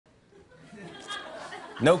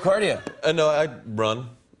No cardio? No, I run.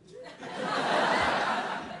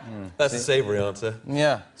 That's the savory answer.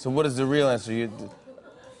 Yeah. So what is the real answer?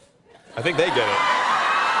 I think they get it.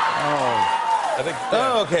 Oh. I think.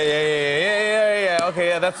 Oh, okay. Yeah. Okay,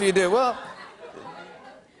 yeah, that's what you do. Well,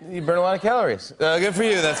 you burn a lot of calories. Good for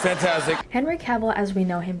you. That's fantastic. Henry Cavill, as we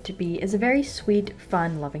know him to be, is a very sweet,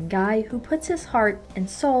 fun-loving guy who puts his heart and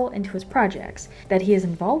soul into his projects that he is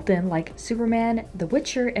involved in, like Superman, The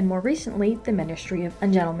Witcher, and more recently, the Ministry of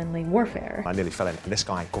Ungentlemanly Warfare. I nearly fell in, and this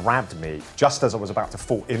guy grabbed me just as I was about to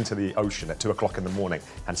fall into the ocean at 2 o'clock in the morning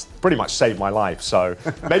and pretty much saved my life. So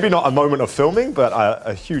maybe not a moment of filming, but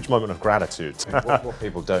a huge moment of gratitude. What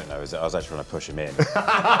people don't know is that I was actually trying to push him in.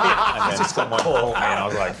 And then someone caught me and I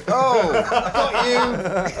was like, oh, I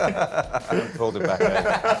got you! And pulled it back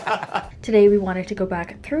over. Today we wanted to go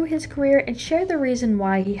back through his career and share the reason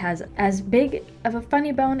why he has as big of a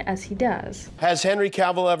funny bone as he does. Has Henry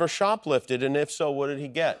Cavill ever shoplifted, and if so, what did he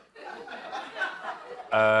get?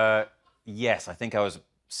 Yes, I think I was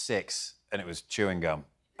 6 and it was chewing gum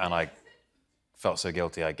and I felt so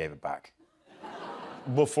guilty I gave it back.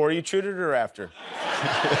 Before you chewed it or after?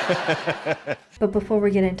 But before we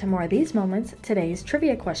get into more of these moments, today's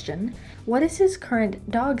trivia question: what is his current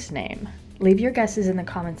dog's name? Leave your guesses in the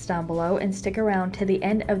comments down below and stick around to the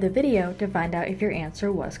end of the video to find out if your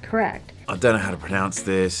answer was correct. I don't know how to pronounce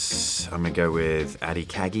this. I'm gonna go with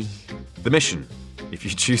𝗃𝗃𝗃𝗃. The mission, if you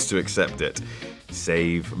choose to accept it,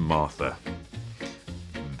 save Martha.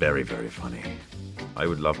 Very, very funny. I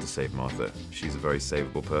would love to save Martha. She's a very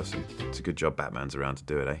savable person. It's a good job Batman's around to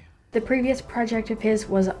do it, eh? The previous project of his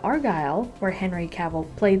was Argylle, where Henry Cavill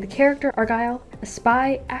played the character Argylle, a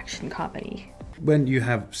spy action comedy. When you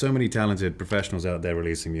have so many talented professionals out there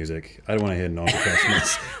releasing music, I don't want to hear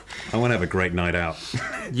non-professionals. I want to have a great night out.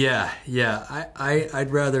 Yeah. I'd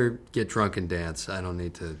rather get drunk and dance. I don't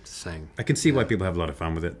need to sing. I can see why people have a lot of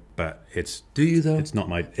fun with it, but it's... Do you, though? It's not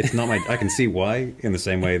my... I can see why, in the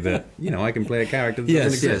same way that, you know, I can play a character that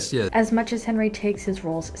doesn't exist. Yes. As much as Henry takes his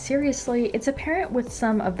roles seriously, it's apparent with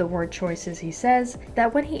some of the word choices he says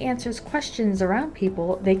that when he answers questions around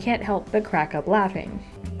people, they can't help but crack up laughing.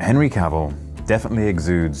 Henry Cavill definitely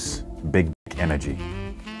exudes big energy.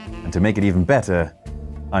 And to make it even better,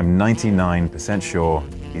 I'm 99% sure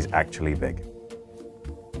he's actually big.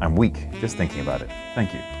 I'm weak just thinking about it.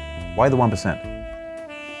 Thank you. Why the 1%?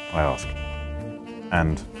 I ask.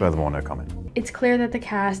 And furthermore, no comment. It's clear that the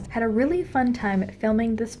cast had a really fun time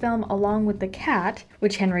filming this film along with the cat,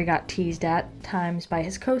 which Henry got teased at times by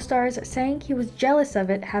his co-stars, saying he was jealous of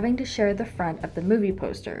it having to share the front of the movie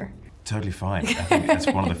poster. Totally fine. I think that's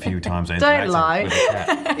one of the few times I Don't interacted lie. with a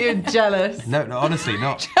cat. You're jealous. No, honestly,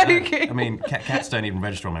 not. Joking. I mean, cats don't even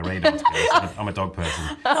register on my radar, to be honest. I'm a dog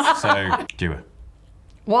person. So, do it.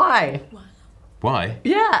 Why? Why?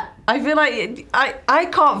 Yeah, I feel like I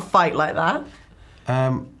can't fight like that. I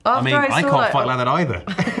mean, I can't fight like that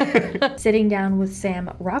either. Sitting down with Sam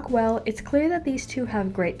Rockwell, it's clear that these two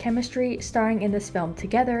have great chemistry, starring in this film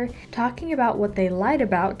together, talking about what they lied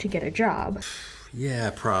about to get a job. Yeah,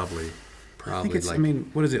 probably. I think it's, like, I mean,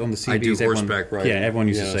 what is it on the CBs? I do horseback riding. Yeah, everyone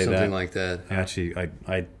used to say something that. Something like that. Actually,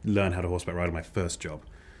 I learned how to horseback ride on my first job,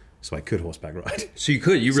 so I could horseback ride. So you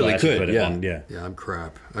could, you really could, yeah. Yeah, I'm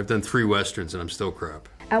crap. I've done 3 westerns and I'm still crap.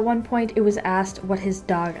 At one point, it was asked what his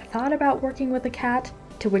dog thought about working with a cat,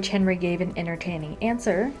 to which Henry gave an entertaining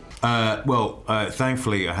answer.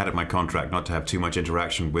 Thankfully, I had it in my contract not to have too much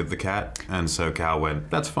interaction with the cat, and so Cal went,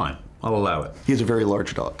 that's fine. I'll allow it. He's a very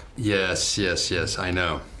large dog. Yes, I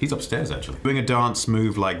know. He's upstairs, actually. Doing a dance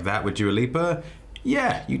move like that with Dua Lipa,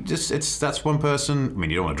 yeah, that's one person. I mean,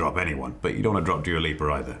 you don't want to drop anyone, but you don't want to drop Dua Lipa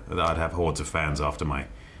either. I'd have hordes of fans after my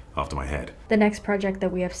head. The next project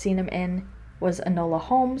that we have seen him in was Enola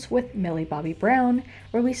Holmes with Millie Bobby Brown,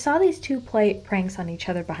 where we saw these two play pranks on each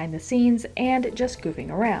other behind the scenes and just goofing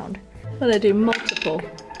around. Well, they do multiple.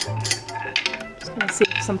 Just gonna see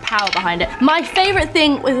some power behind it. My favourite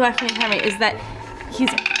thing with working with Henry is that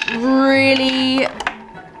he's really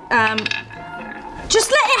just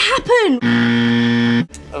let it happen.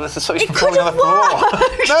 Oh, this is so falling on the floor.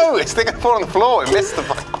 No, it's going to fall on the floor. It missed the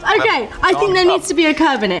button. Okay, I think there needs to be a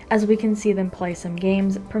curve in it. As we can see them play some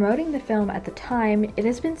games promoting the film at the time, it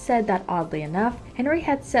has been said that oddly enough, Henry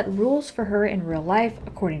had set rules for her in real life,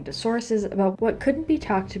 according to sources, about what couldn't be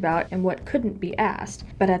talked about and what couldn't be asked.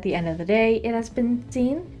 But at the end of the day, it has been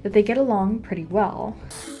seen that they get along pretty well.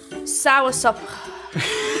 Sour sop.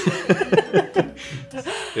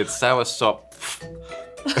 It's sour sop.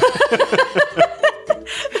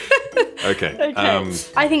 Okay.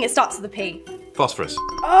 I think it starts with a P. Phosphorus.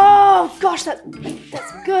 Oh gosh, that's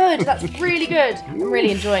good. That's really good. I'm really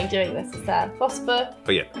enjoying doing this. It's phosphor.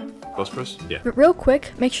 Oh yeah, phosphorus. Yeah. But real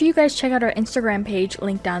quick, make sure you guys check out our Instagram page,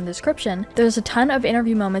 linked down in the description. There's a ton of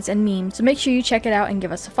interview moments and memes, so make sure you check it out and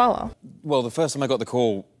give us a follow. Well, the first time I got the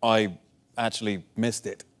call, I actually missed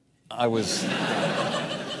it. I was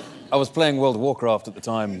playing World of Warcraft at the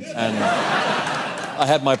time, and I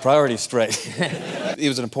had my priorities straight. It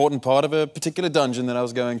was an important part of a particular dungeon that I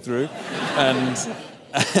was going through, and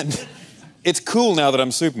it's cool now that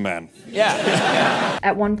I'm Superman. Yeah.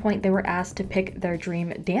 At one point, they were asked to pick their dream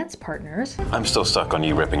dance partners. I'm still stuck on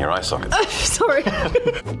you ripping your eye sockets. Sorry.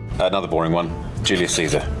 Another boring one. Julius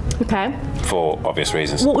Caesar. Okay. For obvious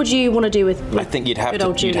reasons. What would you want to do with I think you'd have good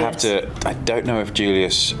old to. You'd have Julius? to. I don't know if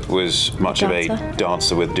Julius was much of a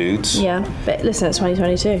dancer with dudes. Yeah, but listen, it's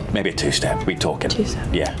 2022. Maybe a two-step. We talking.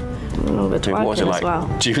 Two-step. Yeah. A little bit What was it twerking like? as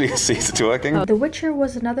well. Julius Caesar twerking? The Witcher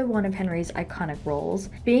was another one of Henry's iconic roles.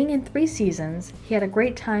 Being in 3 seasons, he had a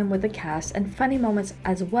great time with the cast and funny moments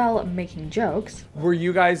as well, making jokes. Were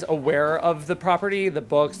you guys aware of the property, the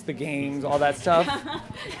books, the games, all that stuff?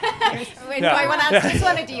 Wait, do I want to answer this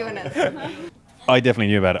one or do you want to? I definitely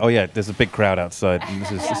knew about it. Oh yeah, there's a big crowd outside, and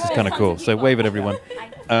this is kind of cool. So wave at everyone.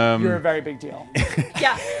 You're a very big deal.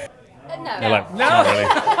 Yeah. They're like, not really.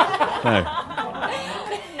 No.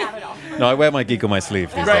 No, I wear my geek on my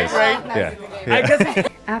sleeve these days. Right. Yeah.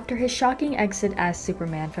 After his shocking exit as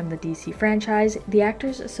Superman from the DC franchise, the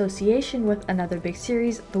actor's association with another big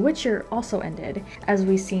series, The Witcher, also ended. As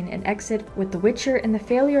we've seen an exit with The Witcher and the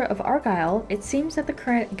failure of Argylle, it seems that the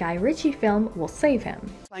current Guy Ritchie film will save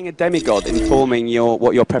him. Playing a demigod informing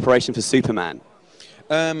your preparation for Superman.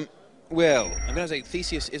 Well, I'm going to say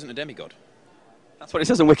Theseus isn't a demigod. That's what it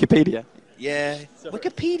says on Wikipedia. Yeah.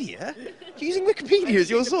 Wikipedia? Using Wikipedia as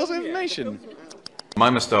your source of information? My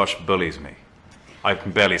moustache bullies me. I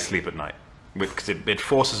can barely sleep at night because it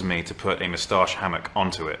forces me to put a moustache hammock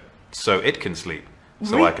onto it so it can sleep,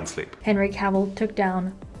 so I can sleep. Henry Cavill took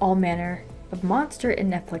down all manner of monster in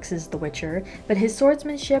Netflix's The Witcher, but his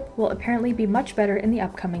swordsmanship will apparently be much better in the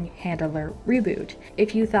upcoming Handler reboot.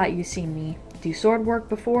 If you thought you'd seen me do sword work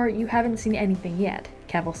before, you haven't seen anything yet,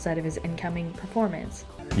 Cavill said of his incoming performance.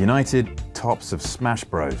 United tops of Smash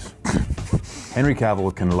Bros. Henry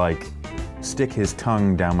Cavill can, like, stick his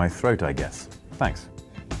tongue down my throat, I guess. Thanks.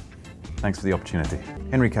 Thanks for the opportunity.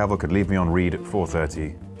 Henry Cavill could leave me on read at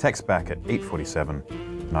 4:30, text back at 8:47,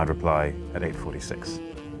 and I'd reply at 8:46.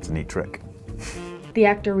 It's a neat trick. The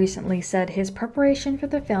actor recently said his preparation for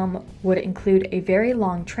the film would include a very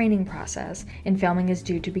long training process, and filming is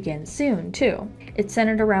due to begin soon, too. It's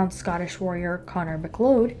centered around Scottish warrior Conor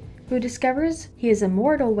McGregor, who discovers he is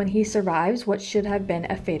immortal when he survives what should have been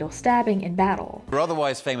a fatal stabbing in battle. We're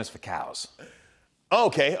otherwise famous for cows.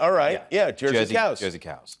 Okay, all right. Yeah, Jersey cows. Jersey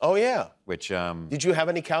cows. Oh, yeah. Which, Did you have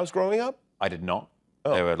any cows growing up? I did not.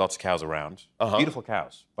 Oh. There were lots of cows around. Beautiful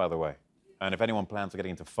cows, by the way. And if anyone plans on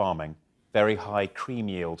getting into farming, very high cream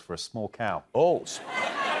yield for a small cow. Oh.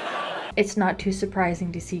 It's not too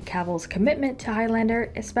surprising to see Cavill's commitment to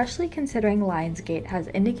Highlander, especially considering Lionsgate has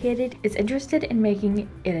indicated it's interested in making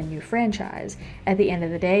it a new franchise. At the end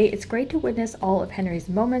of the day, it's great to witness all of Henry's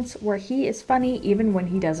moments where he is funny even when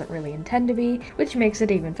he doesn't really intend to be, which makes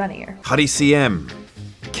it even funnier. 𝗪𝘗𝗵.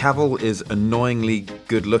 Cavill is annoyingly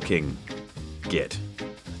good-looking. Git.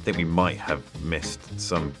 I think we might have missed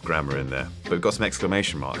some grammar in there, but we've got some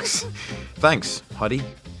exclamation marks. Thanks, Huddy.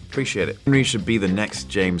 Appreciate it. Henry should be the next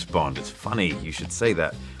James Bond. It's funny you should say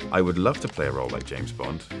that. I would love to play a role like James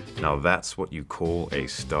Bond. Now that's what you call a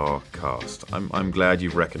star cast. I'm glad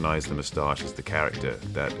you've recognized the moustache as the character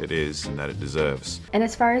that it is and that it deserves. And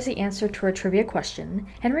as far as the answer to a trivia question,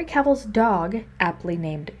 Henry Cavill's dog, aptly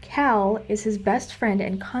named Cal, is his best friend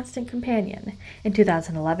and constant companion. In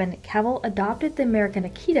 2011, Cavill adopted the American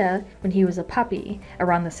Akita when he was a puppy.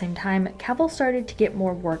 Around the same time, Cavill started to get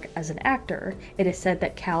more work as an actor. It is said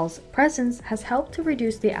that Cal's presence has helped to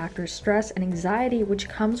reduce the actor's stress and anxiety which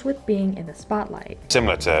comes with being in the spotlight.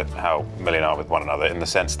 Similar to how Millie and I are with one another in the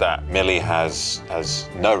sense that Millie has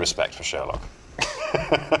no respect for Sherlock.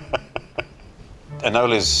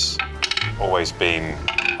 Enola's always been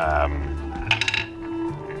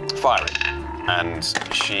fiery, and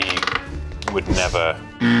she would never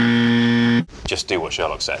just do what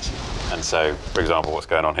Sherlock says. And so, for example, what's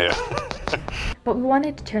going on here? But we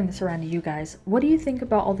wanted to turn this around to you guys. What do you think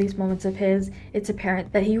about all these moments of his? It's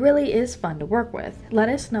apparent that he really is fun to work with. Let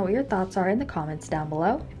us know what your thoughts are in the comments down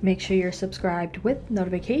below. Make sure you're subscribed with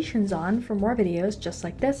notifications on for more videos just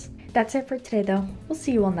like this. That's it for today though. We'll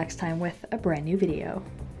see you all next time with a brand new video.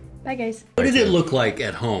 Bye, guys. What did it look like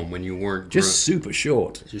at home when you weren't Just super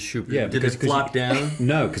short. Just super. Yeah, Did it flop down?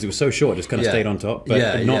 No, because it was so short. It just kind of stayed on top,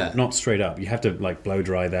 but not straight up. You have to like blow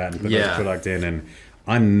dry that and put the product in. And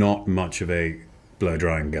I'm not much of a blow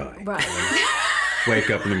drying guy. Right.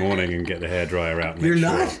 Wake up in the morning and get the hairdryer out. And You're make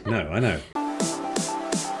not? sure. No, I know.